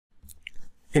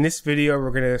In this video,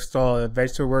 we're going to install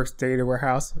AdventureWorks Data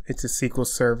Warehouse into SQL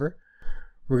Server.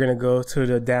 We're going to go to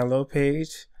the download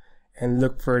page and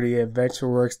look for the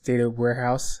AdventureWorks Data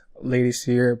Warehouse latest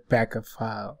year backup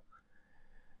file.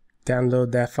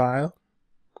 Download that file.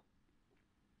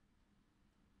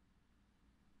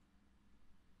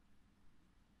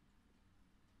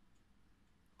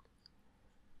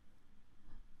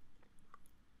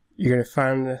 You're going to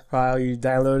find the file you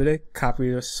downloaded it, copy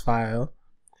this file,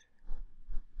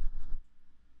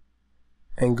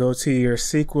 and go to your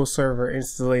SQL Server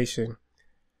installation.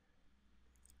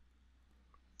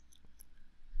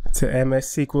 To MS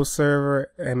SQL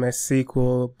Server, MS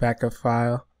SQL backup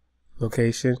file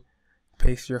location.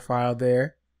 Paste your file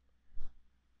there.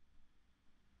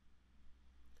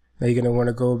 Now you're going to want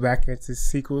to go back into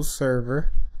SQL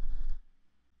Server.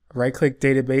 Right click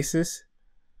Databases.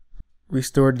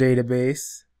 Restore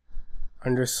Database.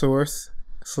 Under Source,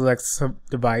 select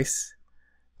Device.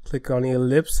 Click on the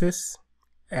ellipsis.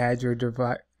 Add your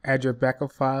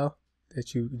backup file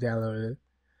that you downloaded.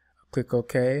 Click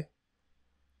OK.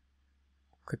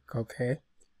 Click OK.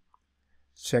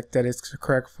 Check that it's the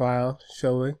correct file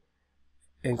showing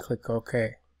and click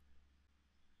OK.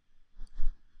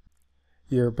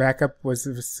 Your backup was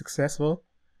successful.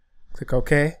 Click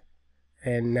OK.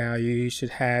 And now you should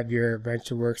have your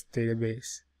AdventureWorks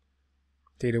database,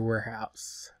 data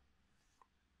warehouse.